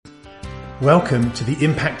Welcome to the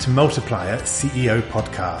Impact Multiplier CEO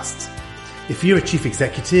podcast. If you're a chief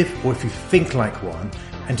executive or if you think like one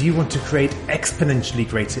and you want to create exponentially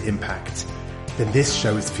greater impact, then this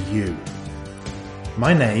show is for you.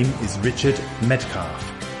 My name is Richard Metcalf,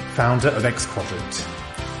 founder of X Quadrant.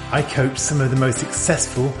 I coach some of the most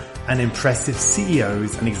successful and impressive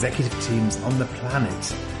CEOs and executive teams on the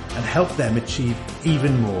planet and help them achieve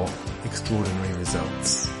even more extraordinary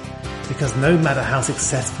results. Because no matter how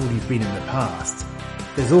successful you've been in the past,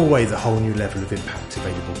 there's always a whole new level of impact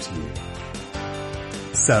available to you.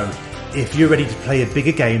 So, if you're ready to play a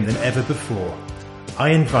bigger game than ever before, I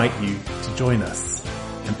invite you to join us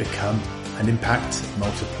and become an Impact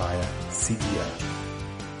Multiplier CEO.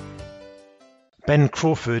 Ben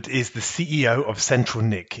Crawford is the CEO of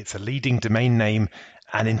CentralNic. It's a leading domain name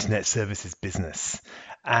and internet services business.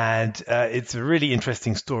 And it's a really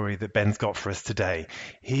interesting story that Ben's got for us today.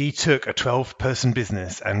 He took a 12-person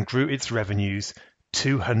business and grew its revenues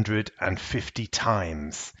 250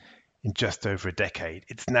 times in just over a decade.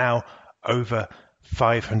 It's now over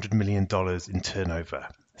 $500 million in turnover,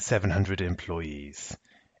 700 employees.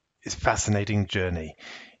 It's a fascinating journey.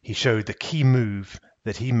 He showed the key move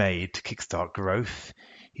that he made to kickstart growth.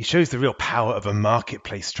 He shows the real power of a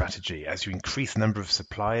marketplace strategy as you increase the number of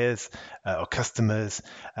suppliers or customers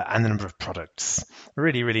and the number of products.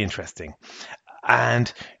 Really, really interesting.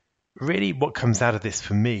 And really what comes out of this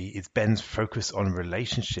for me is Ben's focus on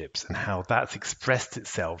relationships and how that's expressed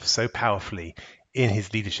itself so powerfully in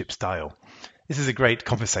his leadership style. This is a great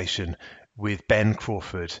conversation with Ben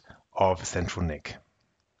Crawford of CentralNic.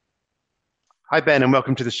 Hi, Ben, and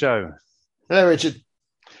welcome to the show. Hello, Richard.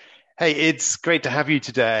 Hey, it's great to have you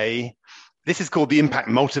today. This is called the Impact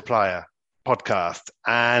Multiplier podcast,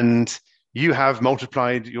 and you have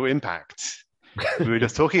multiplied your impact. We were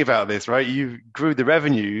just talking about this, right? You grew the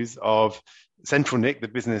revenues of CentralNic, the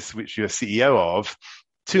business which you're CEO of,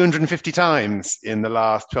 250 times in the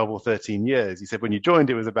last 12 or 13 years. You said when you joined,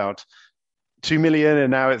 it was about 2 million, and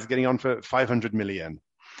now it's getting on for 500 million.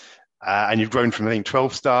 And you've grown from, I think,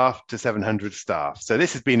 12 staff to 700 staff. So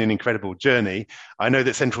this has been an incredible journey. I know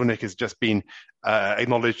that CentralNic has just been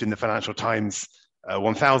acknowledged in the Financial Times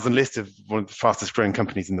 1000 list of one of the fastest growing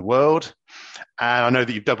companies in the world. And I know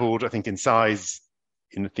that you've doubled, I think, in size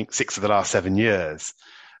in, I think, 6 of the last 7 years.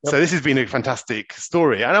 Yep. So this has been a fantastic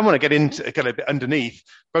story. And I want to get a bit underneath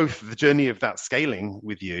both the journey of that scaling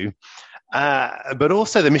with you, but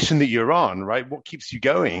also the mission that you're on, right? What keeps you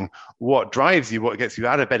going? What drives you? What gets you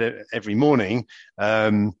out of bed every morning?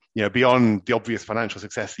 Beyond the obvious financial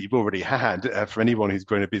success that you've already had for anyone who's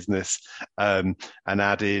grown a business and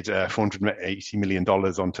added $480 million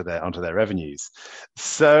onto their revenues.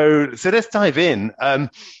 So let's dive in.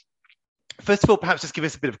 First of all, perhaps just give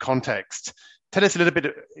us a bit of context. Tell us a little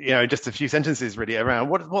bit, just a few sentences really around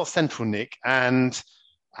what's CentralNic and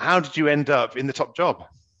how did you end up in the top job?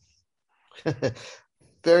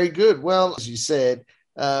 Very good. Well, as you said,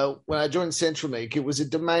 when I joined CentralNic, it was a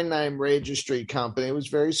domain name registry company. It was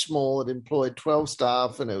very small. It employed 12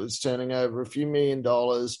 staff and it was turning over a few $1 million,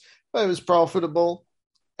 but it was profitable.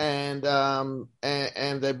 And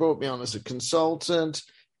they brought me on as a consultant.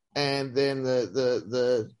 And then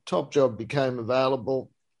the top job became available.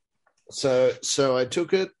 So I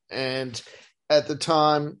took it. And at the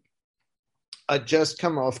time, I'd just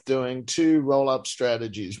come off doing 2 roll-up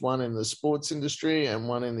strategies, one in the sports industry and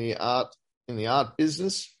one in the art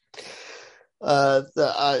business. With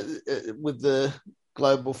the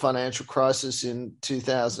global financial crisis in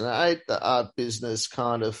 2008, the art business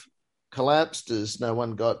kind of collapsed as no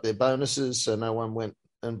one got their bonuses, so no one went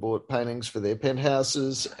and bought paintings for their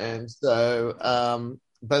penthouses. And so,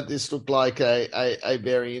 but this looked like a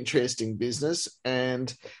very interesting business.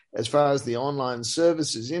 And as far as the online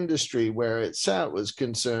services industry, where it sat was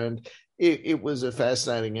concerned, it was a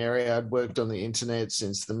fascinating area. I'd worked on the internet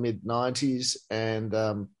since the mid-90s, and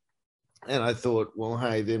I thought, well,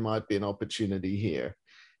 hey, there might be an opportunity here.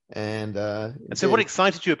 And so what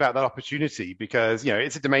excited you about that opportunity? Because,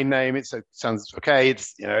 it's a domain name. It sounds okay.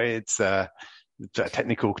 It's a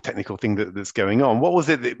technical thing that's going on. What was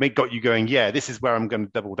it that got you going, yeah, this is where I'm going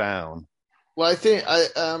to double down? Well, I think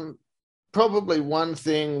probably one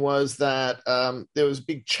thing was that there was a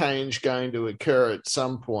big change going to occur at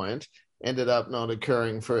some point, ended up not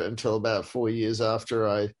occurring until about 4 years after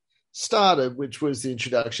I started, which was the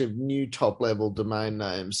introduction of new top-level domain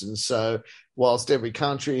names. And so whilst every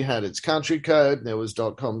country had its country code, and there was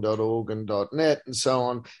 .com, .org, and .net and so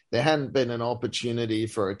on, there hadn't been an opportunity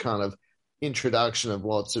for a kind of introduction of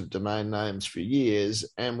lots of domain names for years,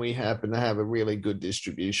 and we happen to have a really good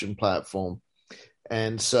distribution platform.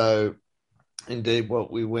 And so indeed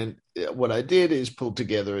what I did is pull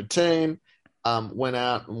together a team went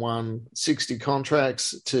out and won 60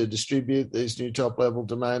 contracts to distribute these new top-level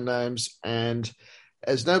domain names. And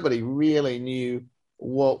as nobody really knew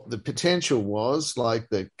what the potential was, like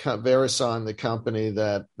the VeriSign, the company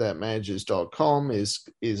that manages .com, is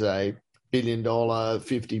a $1 billion,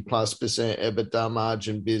 50+% EBITDA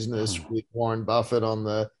margin business with Warren Buffett on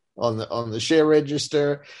the share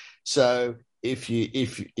register. So if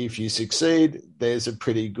you succeed, there's a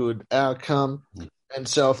pretty good outcome. And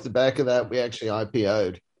so off the back of that, we actually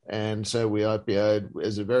IPO'd. And so we IPO'd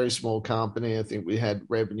as a very small company. I think we had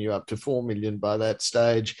revenue up to 4 million by that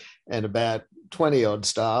stage and about 20 odd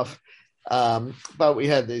staff. But we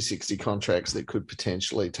had these 60 contracts that could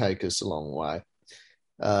potentially take us a long way.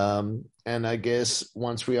 And I guess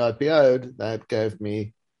once we IPO'd, that gave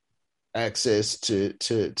me access to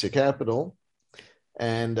capital.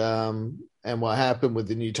 And what happened with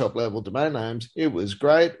the new top-level domain names, it was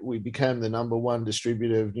great. We became the number one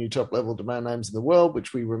distributor of new top-level domain names in the world,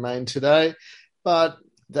 which we remain today. But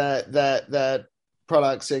that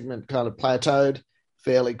product segment kind of plateaued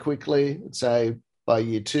fairly quickly. I'd say by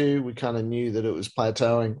year 2, we kind of knew that it was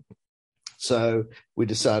plateauing. So we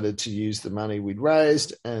decided to use the money we'd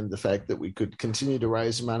raised and the fact that we could continue to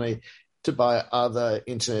raise money to buy other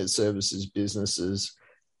internet services businesses.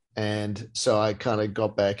 And so I kind of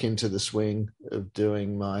got back into the swing of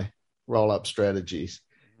doing my roll-up strategies,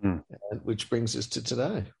 which brings us to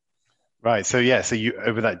today. Right. So you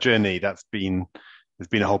over that journey, there's been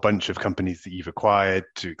a whole bunch of companies that you've acquired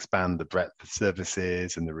to expand the breadth of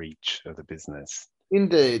services and the reach of the business.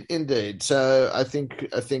 Indeed. So I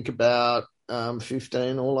think about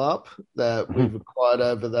 15 all up that we've acquired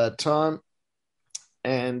over that time.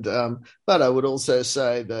 And but I would also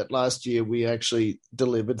say that last year we actually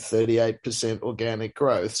delivered 38% organic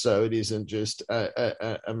growth. So it isn't just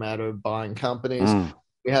a matter of buying companies.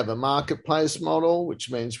 We have a marketplace model, which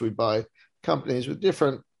means we buy companies with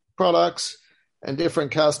different products and different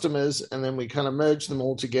customers, and then we kind of merge them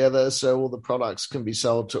all together so all the products can be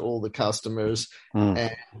sold to all the customers. And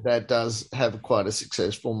that does have quite a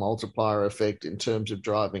successful multiplier effect in terms of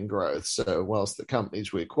driving growth. So whilst the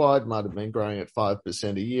companies we acquired might have been growing at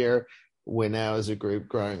 5% a year, we're now as a group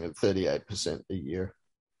growing at 38% a year.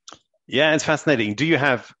 Yeah, it's fascinating. Do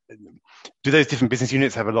those different business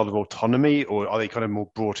units have a lot of autonomy, or are they kind of more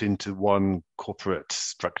brought into one corporate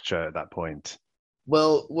structure at that point?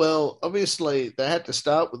 Well, obviously they had to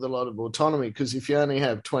start with a lot of autonomy, because if you only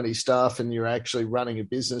have 20 staff and you're actually running a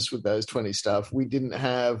business with those 20 staff, we didn't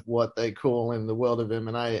have what they call in the world of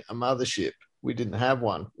M&A a mothership. We didn't have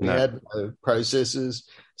one. We had no processes,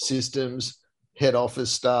 systems, head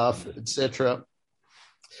office staff, etc.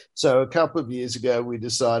 So a couple of years ago, we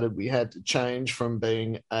decided we had to change from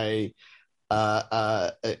being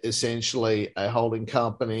essentially a holding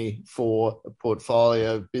company for a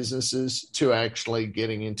portfolio of businesses to actually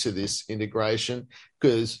getting into this integration,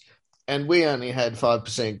 and we only had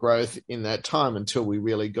 5% growth in that time until we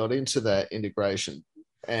really got into that integration.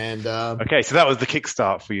 And okay, so that was the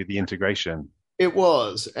kickstart for you, the integration. It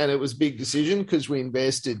was, and it was a big decision because we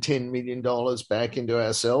invested $10 million back into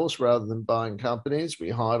ourselves rather than buying companies. We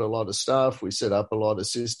hired a lot of staff, we set up a lot of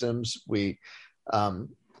systems, we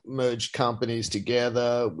merged companies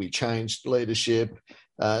together, we changed leadership.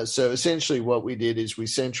 So essentially what we did is we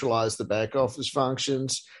centralized the back office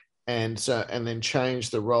functions and then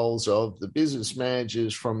changed the roles of the business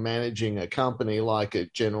managers from managing a company like a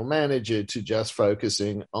general manager to just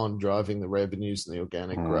focusing on driving the revenues and the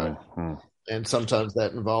organic growth. And sometimes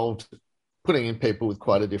that involved putting in people with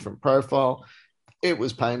quite a different profile. It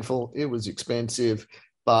was painful, it was expensive,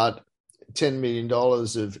 but $10 million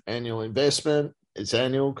of annual investment, it's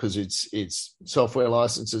annual because it's software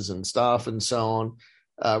licenses and staff and so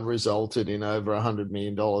on, resulted in over $100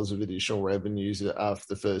 million of additional revenues after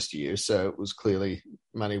the first year. So it was clearly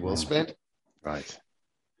money well spent. Right.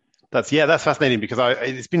 That's fascinating, because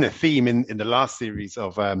it's been a theme in the last series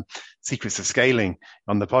of Secrets of Scaling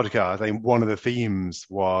on the podcast. I think one of the themes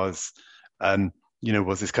was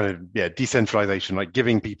this kind of decentralization, like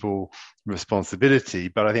giving people responsibility.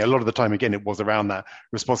 But I think a lot of the time, again, it was around that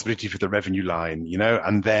responsibility for the revenue line,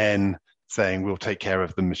 and then saying we'll take care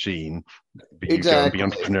of the machine, but you go and be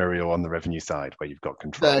entrepreneurial on the revenue side where you've got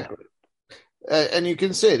control. Exactly. And you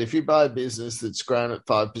can see it. If you buy a business that's grown at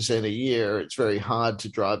 5% a year, it's very hard to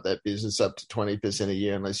drive that business up to 20% a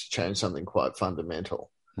year unless you change something quite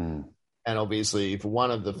fundamental. And obviously, if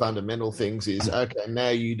one of the fundamental things is, okay, now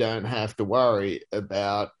you don't have to worry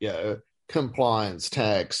about, compliance,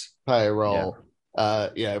 tax, payroll,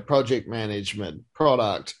 project management,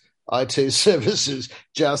 product, IT services,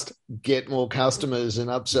 just get more customers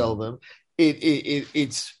and upsell them.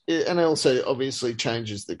 and also obviously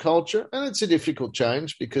changes the culture, and it's a difficult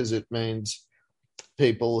change because it means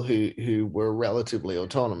people who were relatively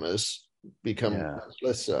autonomous become much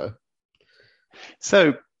less so.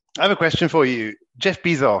 So I have a question for you. Jeff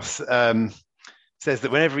Bezos says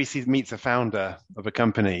that whenever meets a founder of a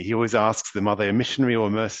company, he always asks them, are they a missionary or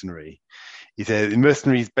a mercenary? He says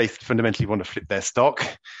mercenaries basically fundamentally want to flip their stock,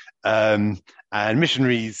 and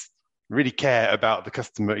missionaries really care about the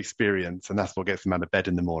customer experience, and that's what gets them out of bed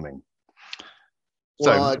in the morning.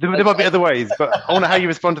 So there might be other ways, but I wonder how you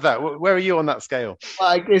respond to that. Where are you on that scale?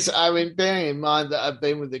 I guess, bearing in mind that I've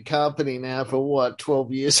been with the company now for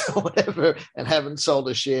 12 years or whatever, and haven't sold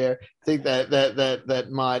a share, I think that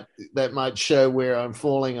might show where I'm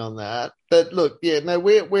falling on that. But look,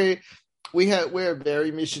 we're a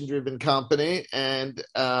very mission-driven company, and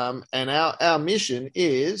our mission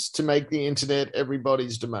is to make the internet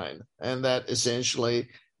everybody's domain, and that essentially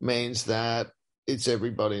means that it's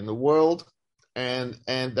everybody in the world. And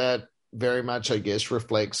that very much, I guess,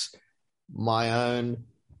 reflects my own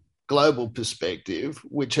global perspective,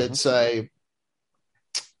 which I'd say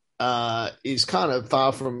is kind of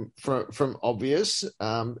far from obvious.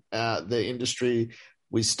 The industry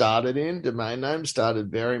we started in, domain name, started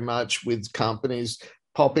very much with companies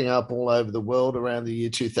popping up all over the world around the year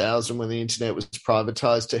 2000 when the internet was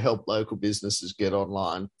privatized to help local businesses get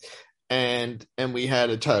online. And we had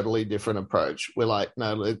a totally different approach. We're like,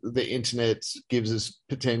 no, the internet gives us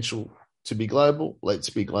potential to be global. Let's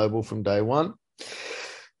be global from day one.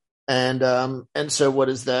 And so what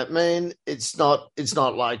does that mean? It's not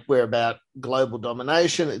like we're about global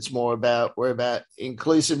domination. It's more about we're about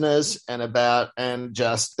inclusiveness and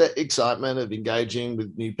just the excitement of engaging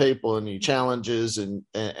with new people and new challenges and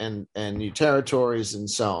new territories and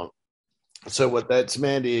so on. So what that's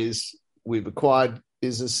meant is we've acquired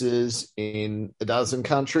businesses in a dozen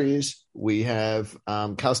countries. We have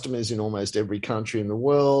customers in almost every country in the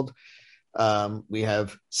world. We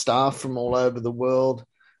have staff from all over the world.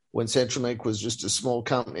 When CentralNic was just a small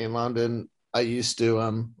company in London, I used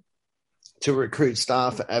to recruit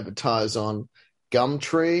staff and advertise on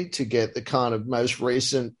Gumtree to get the kind of most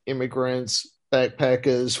recent immigrants,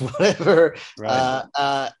 backpackers, whatever,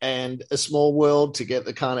 right. And A Small World to get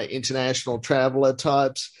the kind of international traveler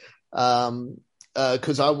types.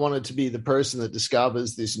 Because I wanted to be the person that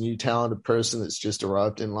discovers this new talented person that's just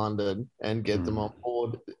arrived in London and get them on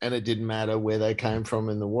board. And it didn't matter where they came from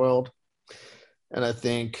in the world. And I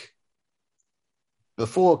think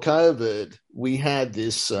before COVID, we had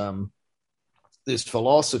this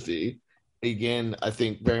philosophy, again, I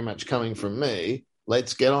think very much coming from me.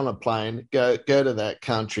 Let's get on a plane, go to that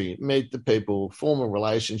country, meet the people, form a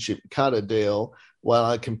relationship, cut a deal, while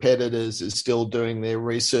our competitors are still doing their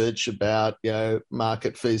research about,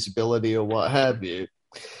 market feasibility or what have you.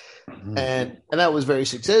 Mm-hmm. And that was very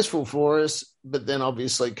successful for us. But then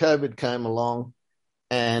obviously COVID came along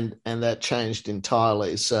and that changed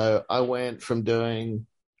entirely. So I went from doing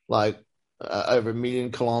over 1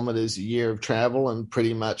 million kilometers a year of travel and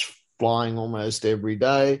pretty much flying almost every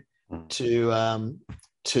day to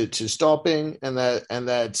stopping. And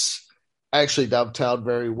that's actually dovetailed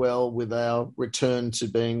very well with our return to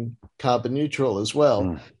being carbon neutral as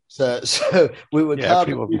well. So we were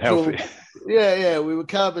carbon neutral. Yeah, we were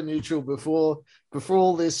carbon neutral before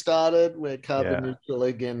all this started. We're carbon neutral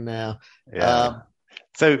again now. Yeah.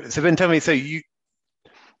 So Ben, tell me. So you,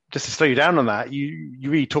 just to slow you down on that, you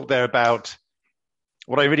really talked there about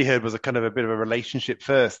what I really heard was a kind of a bit of a relationship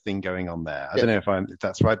first thing going on there. I don't know if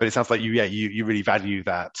that's right, but it sounds like you really value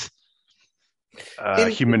that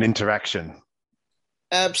human interaction.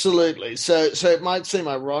 Absolutely. So it might seem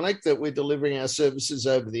ironic that we're delivering our services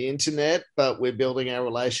over the internet, but we're building our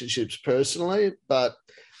relationships personally. But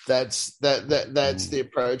that's the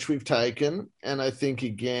approach we've taken, and I think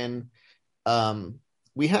again,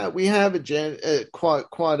 we have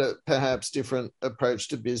quite a perhaps different approach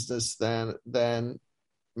to business than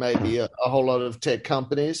maybe a whole lot of tech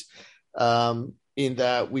companies, in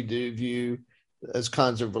that we do view those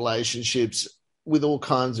kinds of relationships with all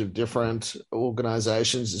kinds of different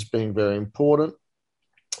organizations as being very important.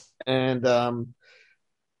 And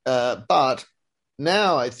but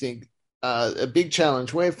now I think a big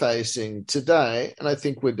challenge we're facing today, and I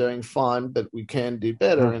think we're doing fine, but we can do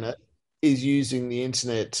better in it, is using the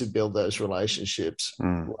internet to build those relationships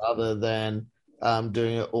rather than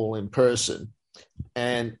doing it all in person.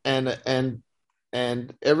 And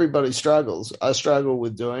everybody struggles. I struggle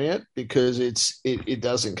with doing it because it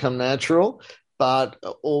doesn't come natural. But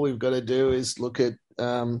all we've got to do is look at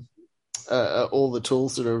all the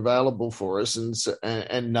tools that are available for us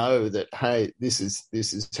and know that, hey, this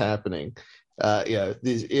is happening. it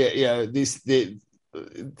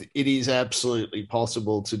is absolutely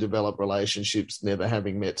possible to develop relationships never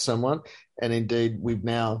having met someone. And indeed, we've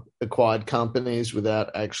now acquired companies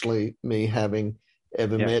without actually me having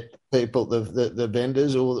ever met people, the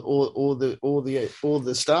vendors or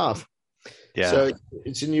the staff. Yeah. So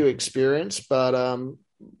it's a new experience, but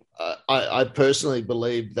I personally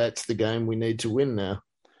believe that's the game we need to win now.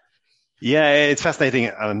 Yeah, it's fascinating,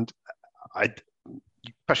 and I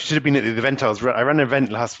should have been at the event. I ran an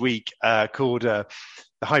event last week called the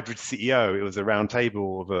Hybrid CEO. It was a round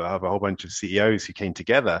table of a whole bunch of CEOs who came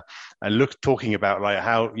together and talking about like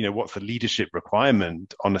how, what's the leadership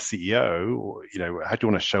requirement on a CEO, or, how do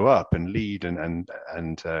you want to show up and lead and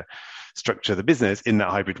structure the business in that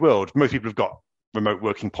hybrid world. Most people have got remote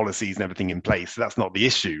working policies and everything in place. So that's not the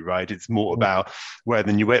issue, right? It's more about where's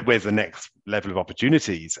the next level of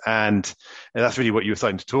opportunities. And that's really what you were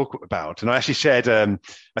starting to talk about. And I actually shared, I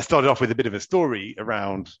started off with a bit of a story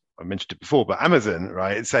around, I mentioned it before, but Amazon,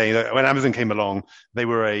 right? It's saying that when Amazon came along, they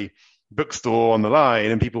were a bookstore on the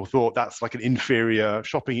line and people thought that's like an inferior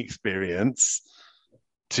shopping experience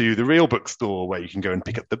to the real bookstore where you can go and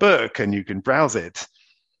pick up the book and you can browse it.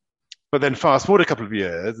 But then fast forward a couple of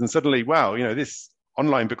years and suddenly, wow, this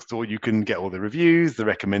online bookstore, you can get all the reviews, the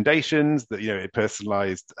recommendations, a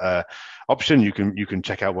personalized option. You can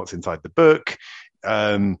check out what's inside the book,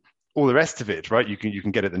 all the rest of it, right? You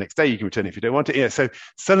can get it the next day. You can return it if you don't want it. Yeah. So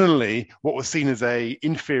suddenly what was seen as a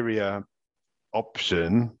inferior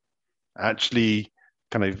option actually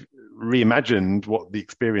kind of reimagined what the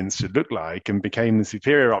experience should look like and became the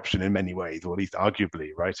superior option in many ways, or at least arguably,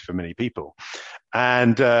 right, for many people.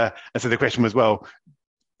 And so the question was, well,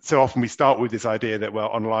 so often we start with this idea that, well,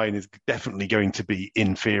 online is definitely going to be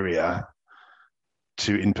inferior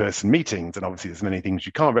to in-person meetings. And obviously there's many things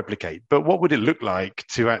you can't replicate, but what would it look like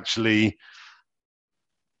to actually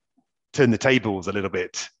turn the tables a little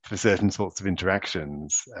bit for certain sorts of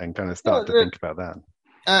interactions and kind of start to think about that?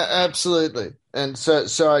 Absolutely. And so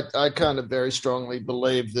I kind of very strongly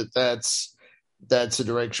believe that's a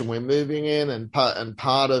direction we're moving in, and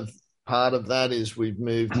part of that is we've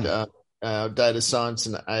moved our data science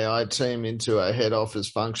and AI team into a head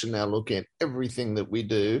office function now, looking at everything that we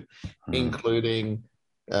do, including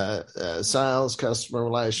sales, customer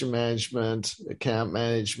relation management, account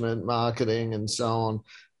management, marketing, and so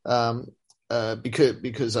on.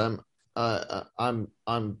 Because I'm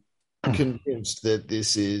convinced that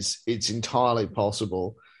it's entirely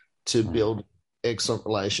possible to build excellent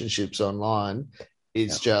relationships online.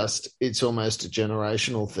 It's almost a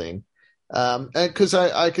generational thing. And because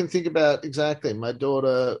I can think about exactly my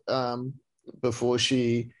daughter, before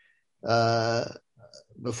she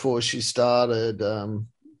started,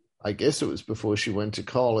 I guess it was before she went to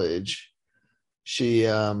college, she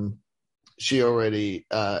already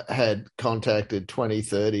had contacted 20,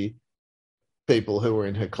 30 people who were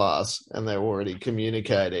in her class, and they were already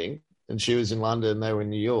communicating, and she was in London, they were in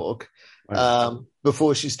New York,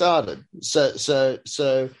 before she started.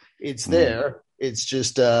 So it's there. It's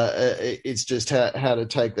just how to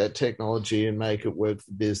take that technology and make it work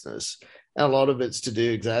for business. And a lot of it's to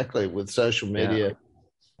do exactly with social media.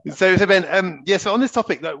 Yeah. So Ben, so on this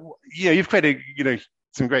topic, you've created,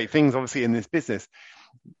 some great things obviously in this business.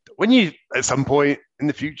 When you, at some point in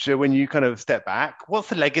the future, when you kind of step back, what's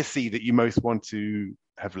the legacy that you most want to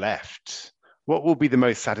have left? What will be the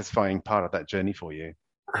most satisfying part of that journey for you?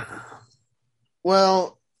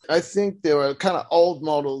 Well, I think there were kind of old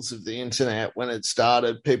models of the internet when it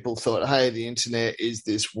started. People thought, hey, the internet is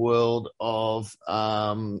this world of,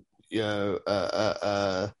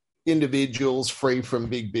 individuals free from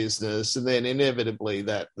big business, and then inevitably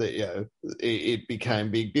it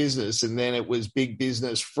became big business, and then it was big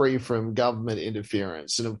business free from government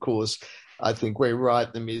interference. And of course, I think we're right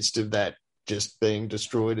in the midst of that just being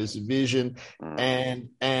destroyed as a vision.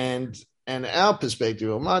 And our perspective,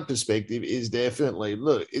 or my perspective, is definitely,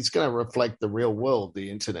 look, it's going to reflect the real world, the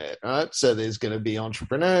internet, right? So there's going to be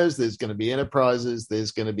entrepreneurs, there's going to be enterprises,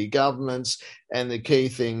 there's going to be governments. And the key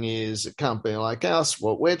thing is a company like us,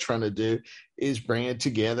 what we're trying to do is bring it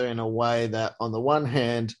together in a way that, on the one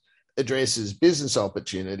hand, addresses business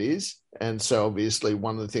opportunities. And so obviously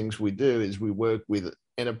one of the things we do is we work with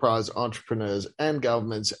enterprise entrepreneurs and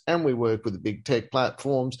governments, and we work with the big tech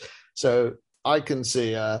platforms. So I can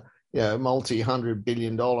see multi-$100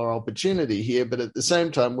 billion opportunity here, but at the same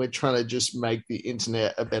time, we're trying to just make the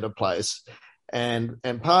internet a better place. And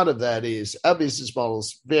part of that is our business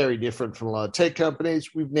model's very different from a lot of tech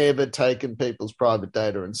companies. We've never taken people's private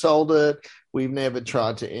data and sold it. We've never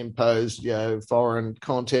tried to impose, foreign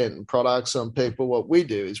content and products on people. What we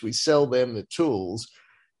do is we sell them the tools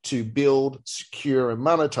to build, secure, and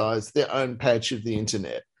monetize their own patch of the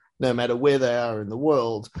internet, no matter where they are in the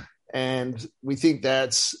world. And we think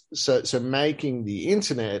that's so making the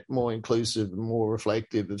internet more inclusive and more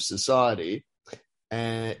reflective of society,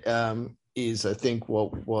 and is, I think,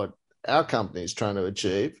 what our company is trying to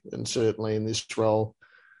achieve. And certainly in this role,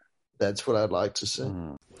 that's what I'd like to see.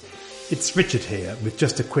 It's Richard here with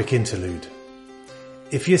just a quick interlude.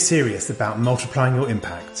 If you're serious about multiplying your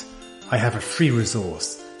impact, I have a free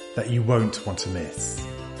resource that you won't want to miss.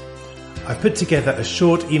 I've put together a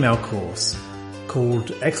short email course called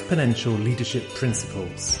Exponential Leadership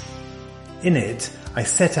Principles. In it, I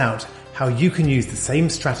set out how you can use the same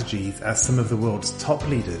strategies as some of the world's top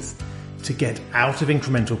leaders to get out of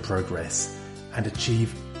incremental progress and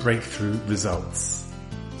achieve breakthrough results.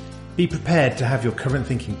 Be prepared to have your current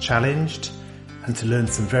thinking challenged and to learn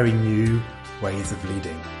some very new ways of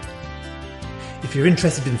leading. If you're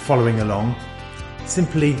interested in following along,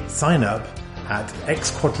 simply sign up at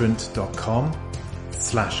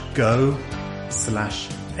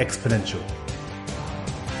xquadrant.com/go/exponential.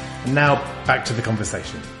 And now back to the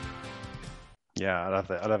conversation. Yeah, I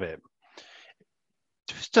love it. I love it.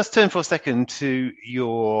 Just turn for a second to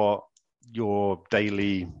your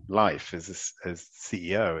daily life as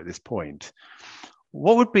CEO at this point.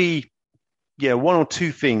 What would be one or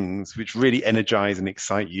two things which really energize and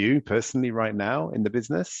excite you personally right now in the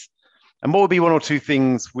business? And what would be one or two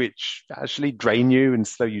things which actually drain you and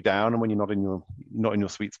slow you down, and when you're not in your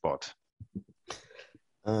sweet spot?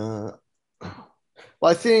 Well,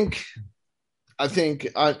 I think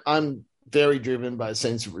I'm very driven by a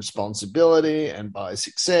sense of responsibility and by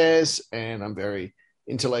success, and I'm very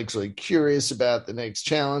intellectually curious about the next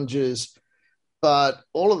challenges. But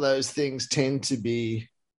all of those things tend to be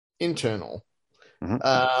internal.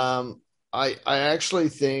 Mm-hmm. I actually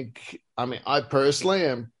think, I personally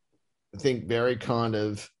am, I think, very kind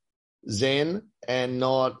of Zen, and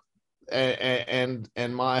not,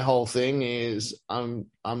 and my whole thing is I'm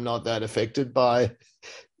not that affected by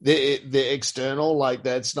the external. Like,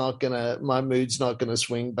 that's not gonna, my mood's not gonna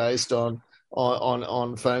swing based on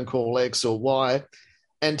phone call X or Y.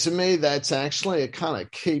 And to me, that's actually a kind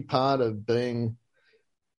of key part of being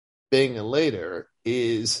a leader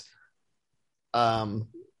is, I'm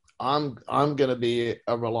going to be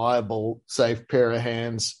a reliable, safe pair of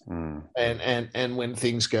hands, and when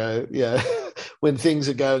things go, when things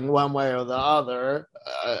are going one way or the other,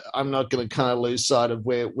 I'm not going to kind of lose sight of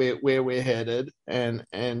where we're headed, and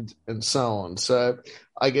so on. So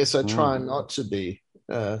I guess I try not to be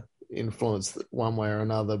influenced one way or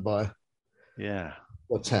another by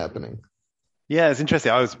what's happening. Yeah, it's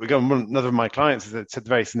interesting. Another of my clients said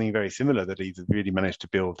something very similar, that he's really managed to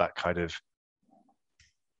build that kind of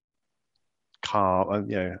calm,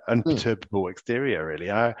 unperturbable exterior.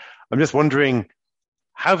 Really, I'm just wondering,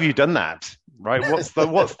 how have you done that? Right? What's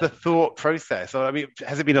the thought process? I mean,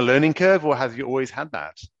 has it been a learning curve, or have you always had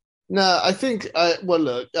that? No, I think.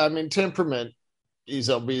 Temperament is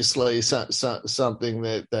obviously something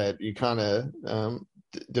that you kind of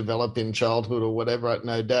develop in childhood or whatever,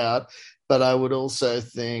 no doubt. But I would also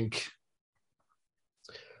think,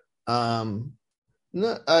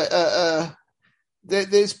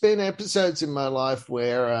 there's been episodes in my life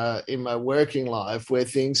where, in my working life, where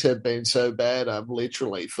things have been so bad, I've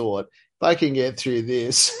literally thought, if I can get through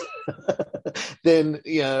this, then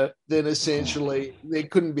essentially there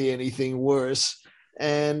couldn't be anything worse.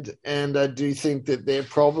 And I do think that they're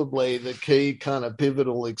probably the key kind of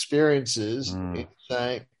pivotal experiences in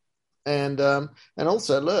saying. And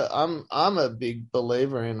also, look, I'm a big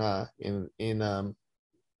believer in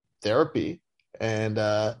therapy, and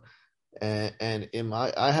I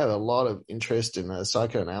have a lot of interest in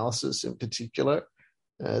psychoanalysis in particular,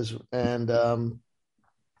 and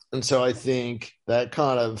so I think that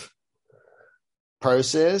kind of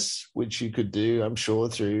process, which you could do, I'm sure,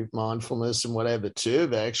 through mindfulness and whatever too,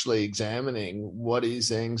 of actually examining what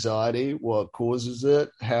is anxiety, what causes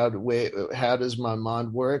it, how does my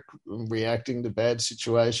mind work, reacting to bad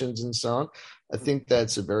situations and so on. I think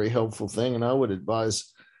that's a very helpful thing, and I would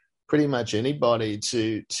advise pretty much anybody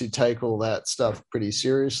to take all that stuff pretty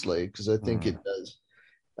seriously, because I think it does.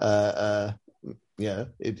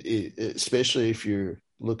 Especially if you're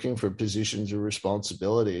looking for positions of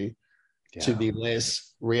responsibility, to be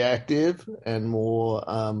less reactive and more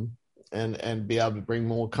and be able to bring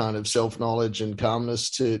more kind of self-knowledge and calmness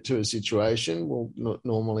to a situation will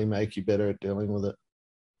normally make you better at dealing with it.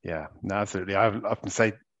 Yeah, no, absolutely. I often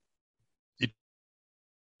say, you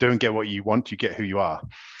don't get what you want, you get who you are.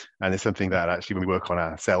 And it's something that actually, when we work on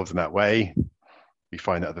ourselves in that way, we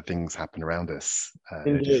find that other things happen around us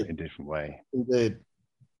in a different way. Indeed.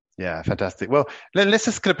 Yeah, fantastic. Well, let's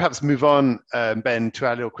just kind of perhaps move on, Ben, to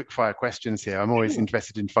our little quick fire questions here. I'm always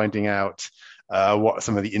interested in finding out what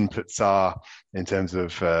some of the inputs are in terms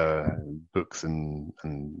of books and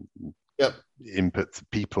Yep. inputs,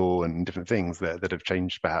 people, and different things that have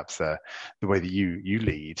changed perhaps the way that you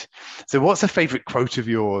lead. So, what's a favorite quote of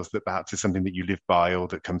yours that perhaps is something that you live by or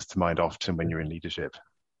that comes to mind often when you're in leadership?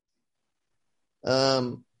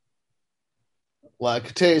 Well, I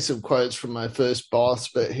could tell you some quotes from my first boss,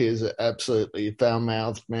 but he's an absolutely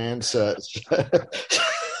foul-mouthed man. So I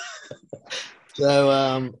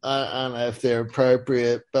don't know if they're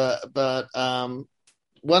appropriate. But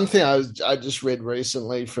one thing I just read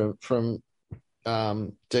recently from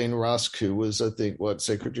Dean Rusk, who was, I think,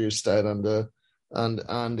 Secretary of State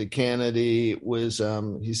under Kennedy, was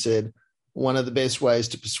he said one of the best ways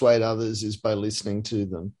to persuade others is by listening to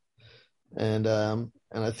them, and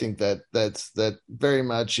I think that very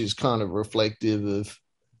much is kind of reflective of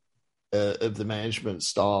the management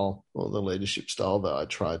style or the leadership style that I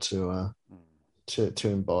try to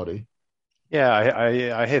embody. Yeah,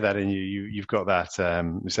 I hear that in you. You've got that.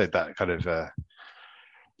 You said that kind of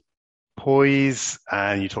poise,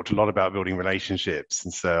 and you talked a lot about building relationships.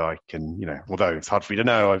 And so I can, although it's hard for me to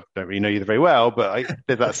know, I don't really know you very well, but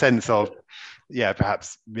there's that sense of,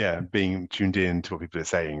 perhaps being tuned in to what people are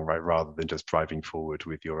saying, right, rather than just driving forward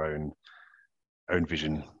with your own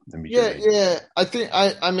vision immediately. Yeah. I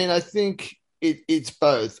think it's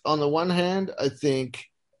both. On the one hand, I think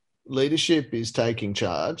leadership is taking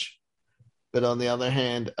charge, but on the other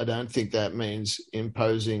hand, I don't think that means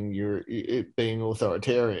imposing it being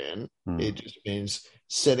authoritarian. It just means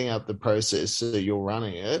setting up the process so that you're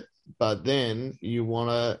running it, but then you want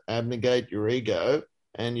to abnegate your ego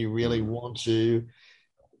and you really want to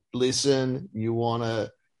listen. You want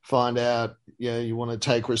to find out, you want to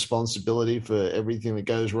take responsibility for everything that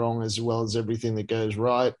goes wrong as well as everything that goes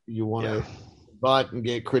right. You want to fight and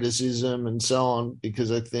get criticism and so on,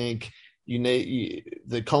 because I think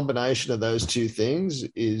the combination of those two things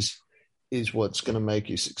is what's going to make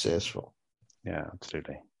you successful. Yeah,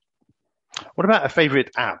 absolutely. What about a favorite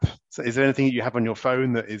app? So is there anything you have on your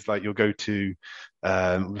phone that is like your go-to,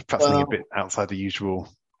 perhaps something a bit outside the usual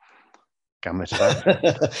gamut of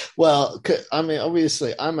that? Well, I mean,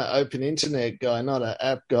 obviously, I'm an open internet guy, not an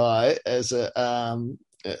app guy, and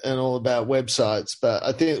all about websites. But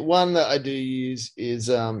I think one that I do use is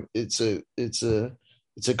it's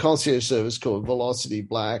a concierge service called Velocity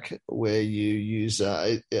Black, where you use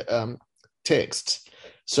text.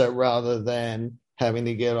 So rather than having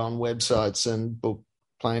to get on websites and book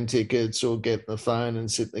plane tickets or get the phone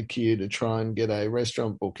and sit in the queue to try and get a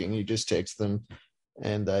restaurant booking, you just text them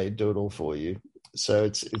and they do it all for you. So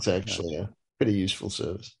it's actually a pretty useful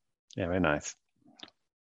service. Yeah, very nice.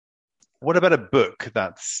 What about a book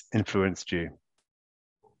that's influenced you?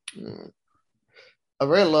 I've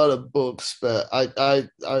read a lot of books, but I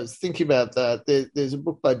was thinking about that. There's a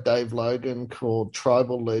book by Dave Logan called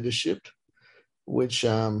Tribal Leadership, which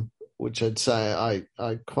I'd say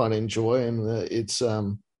I quite enjoy, and it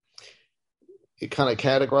kind of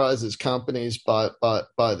categorizes companies by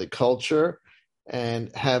the culture.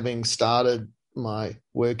 And having started my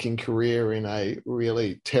working career in a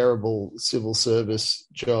really terrible civil service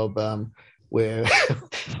job, where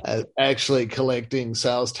actually collecting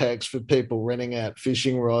sales tax for people renting out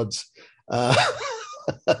fishing rods, that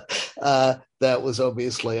was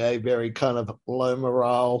obviously a very kind of low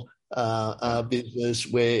morale business,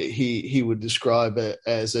 where he would describe it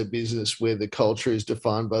as a business where the culture is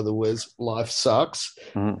defined by the words "life sucks,"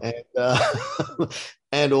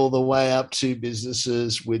 and all the way up to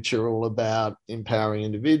businesses which are all about empowering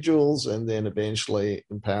individuals and then eventually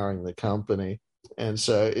empowering the company. And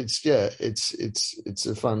so it's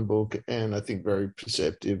a fun book, and I think very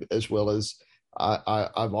perceptive, as well as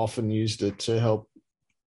I've often used it to help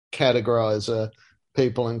categorize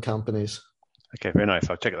people and companies. Okay, very nice.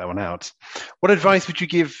 I'll check that one out. What advice would you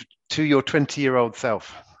give to your 20-year-old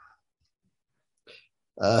self?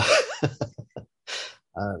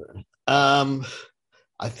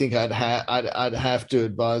 I think I'd have to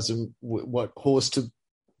advise him what horse to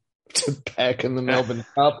back in the Melbourne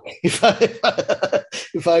Cup if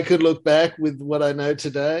I could look back with what I know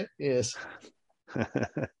today. Yes.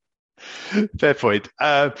 Fair point.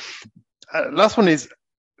 Last one is,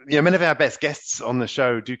 many of our best guests on the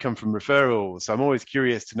show do come from referrals. So I'm always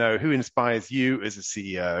curious to know who inspires you as a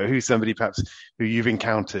CEO, who's somebody perhaps who you've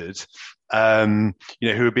encountered, who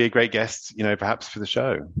would be a great guest, perhaps for the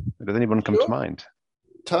show. Does anyone come to mind?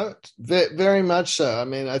 Very much so. I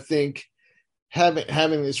mean, I think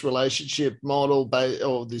having this relationship model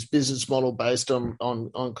or this business model based on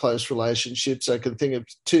close relationships. I can think of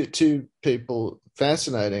two people,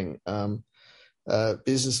 fascinating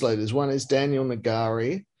business leaders. One is Daniel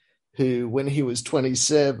Nagari, who, when he was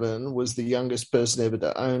 27, was the youngest person ever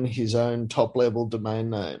to own his own top-level domain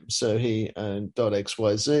name. So he owned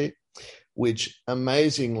 .xyz, which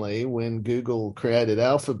amazingly, when Google created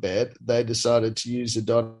Alphabet, they decided to use a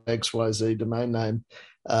 .xyz domain name.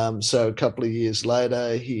 So a couple of years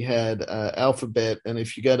later, he had Alphabet, and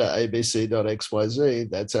if you go to abc.xyz,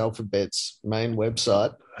 that's Alphabet's main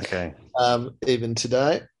website. Okay. Even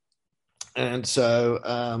today. And so,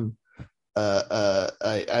 a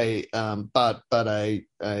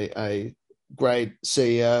great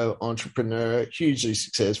CEO, entrepreneur, hugely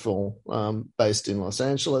successful, based in Los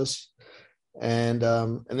Angeles. And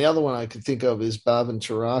the other one I could think of is Bhavan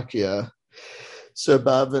Tarakia. So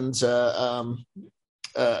Bhavan's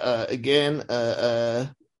again a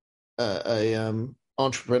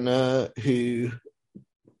entrepreneur who,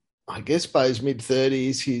 I guess by his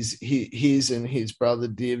mid-30s, his and his brother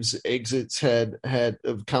Div's exits had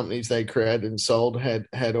of companies they created and sold had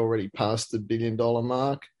already passed the $1 billion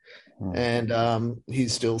mark. And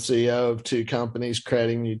he's still CEO of two companies,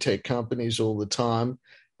 creating new tech companies all the time.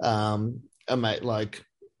 Amazing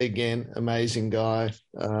guy.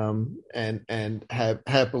 And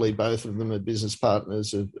happily, both of them are business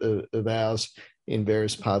partners of ours in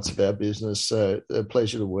various parts of our business. So a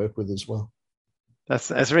pleasure to work with as well.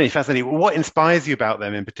 That's really fascinating. What inspires you about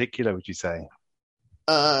them in particular, would you say?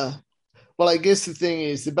 Well, I guess the thing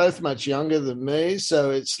is they're both much younger than me,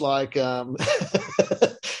 so it's like I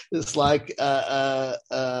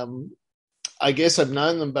guess I've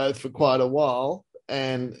known them both for quite a while,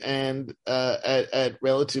 and at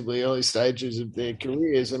relatively early stages of their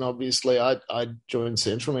careers. And obviously I joined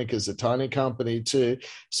CentralNic as a tiny company too.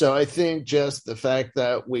 So I think just the fact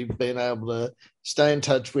that we've been able to stay in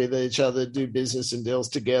touch with each other, do business and deals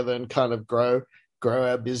together, and kind of grow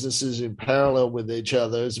our businesses in parallel with each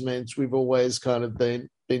other means we've always kind of been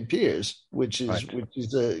peers, which is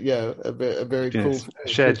a very cool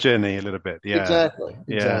shared journey a little bit. Yeah, exactly.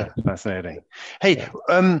 Yeah, fascinating. Hey,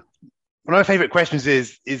 one of my favorite questions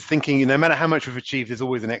is thinking, no matter how much we've achieved, there's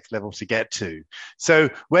always the next level to get to. So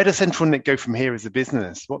where does CentralNic go from here as a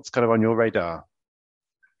business? What's kind of on your radar?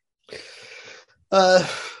 Well,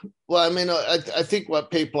 I mean, I think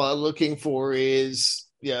what people are looking for is,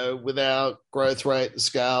 without growth rate and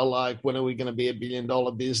scale, like when are we going to be $1 billion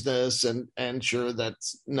business? And sure,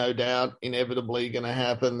 that's no doubt inevitably going to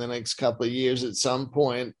happen the next couple of years at some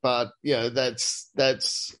point. But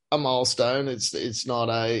that's a milestone. It's not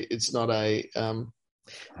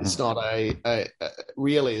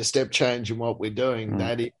really a step change in what we're doing.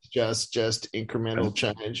 That is just incremental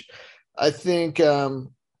change.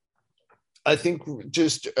 I think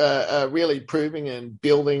just really proving and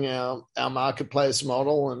building our marketplace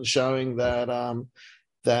model and showing that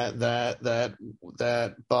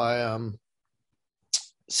that by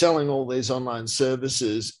selling all these online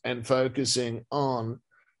services and focusing on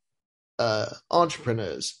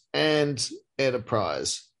entrepreneurs and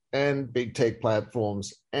enterprise and big tech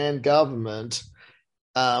platforms and government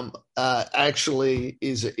actually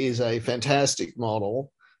is a fantastic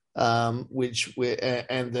model. And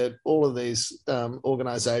that all of these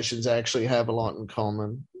organizations actually have a lot in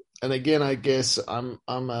common. And again, I guess I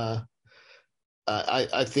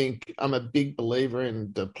think I'm a big believer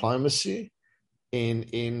in diplomacy,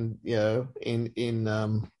 in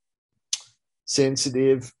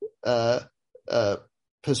sensitive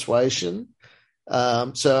persuasion.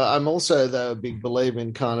 So I'm also, though, a big believer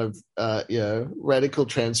in kind of radical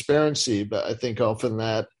transparency, but I think often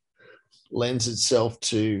that lends itself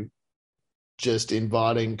to just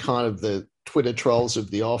inviting kind of the Twitter trolls of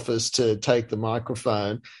the office to take the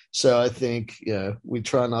microphone. So I think we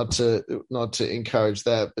try not to encourage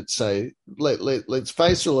that, but say let's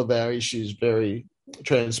face all of our issues very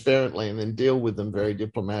transparently and then deal with them very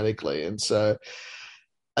diplomatically. And so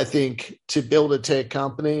I think to build a tech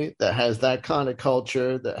company that has that kind of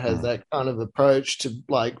culture, that has that kind of approach to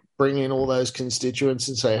like bring in all those constituents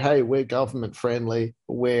and say, hey, we're government friendly,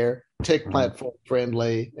 we're tech platform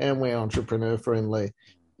friendly, and we're entrepreneur friendly.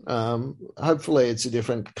 Hopefully it's a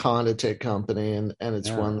different kind of tech company, and it's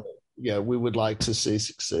one that, we would like to see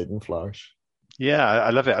succeed and flourish. Yeah, I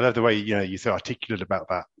love it. I love the way you're so articulate about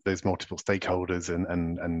that, those multiple stakeholders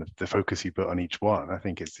and the focus you put on each one. I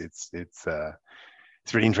think it's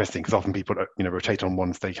really interesting because often people rotate on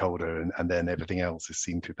one stakeholder and then everything else is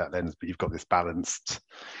seen through that lens. But you've got this balanced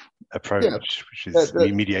approach, which is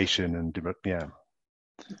mediation and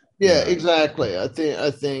Yeah, exactly. I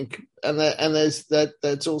think, and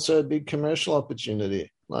that's also a big commercial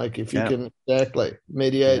opportunity. Like if you can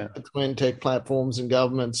mediate between tech platforms and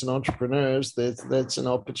governments and entrepreneurs, that's an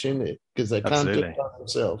opportunity because they can't do it by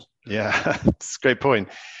themselves. Yeah, that's a great point.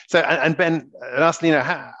 So, and Ben, lastly,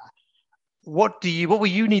 what will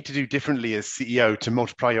you need to do differently as CEO to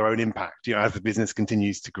multiply your own impact? As the business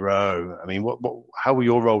continues to grow. I mean, how will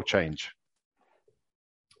your role change?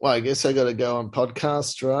 Well, I guess I got to go on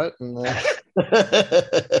podcasts, right? And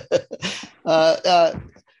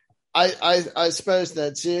I suppose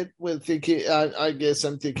that's it. We're thinking. I guess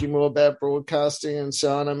I'm thinking more about broadcasting and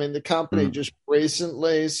so on. I mean, the company just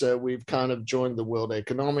recently, so we've kind of joined the World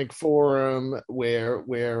Economic Forum, where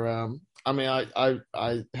I mean, I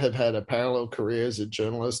have had a parallel career as a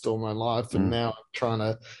journalist all my life, and now I'm trying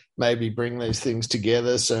to maybe bring these things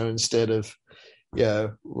together. So instead of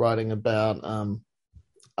writing about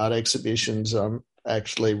art exhibitions, I'm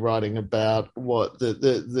actually writing about what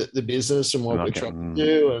the business and what we're trying to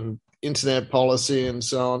do and internet policy and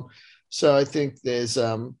so on. So I think there's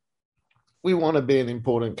we want to be an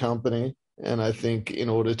important company, and I think in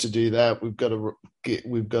order to do that, we've got to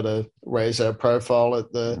raise our profile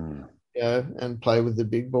at the and play with the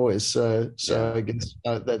big boys. So I guess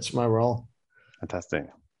that's my role. Fantastic.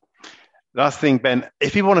 Last thing, Ben,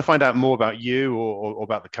 if people want to find out more about you or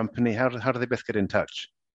about the company, how do they best get in touch?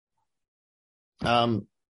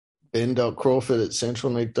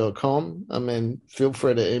 Ben.Crawford@CentralNic.com. I mean, feel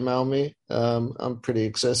free to email me. I'm pretty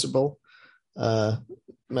accessible.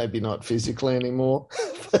 Maybe not physically anymore,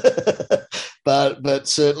 but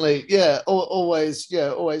certainly, always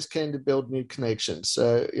keen to build new connections.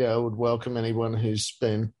 So I would welcome anyone who's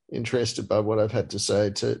been interested by what I've had to say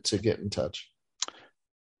to get in touch.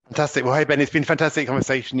 Fantastic. Well, hey Ben, it's been a fantastic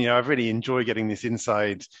conversation. I've really enjoyed getting this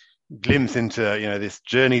inside glimpse into this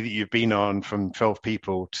journey that you've been on from 12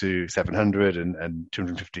 people to 700 and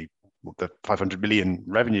 250, the 500 million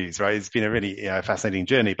revenues. Right? It's been a really fascinating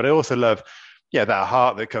journey. But I also love, that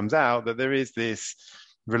heart that comes out, that there is this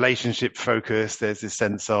relationship focus. There's this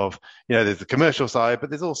sense of, there's the commercial side, but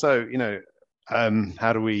there's also,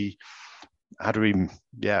 how do we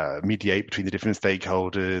mediate between the different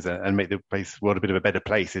stakeholders and make the world a bit of a better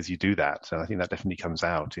place as you do that. So I think that definitely comes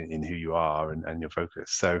out in who you are and your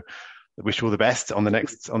focus. So I wish you all the best on the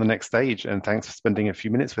next stage, and thanks for spending a few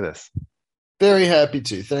minutes with us. Very happy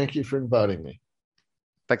to. Thank you for inviting me.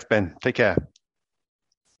 Thanks, Ben. Take care.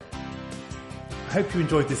 I hope you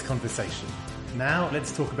enjoyed this conversation. Now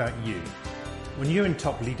let's talk about you. When you're in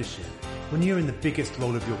top leadership, when you're in the biggest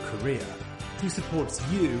role of your career, who supports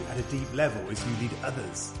you at a deep level as you lead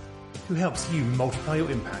others? Who helps you multiply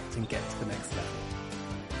your impact and get to the next level?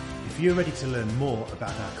 If you're ready to learn more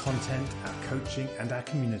about our content, our coaching, and our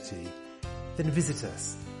community, then visit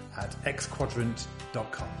us at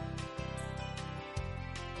xquadrant.com.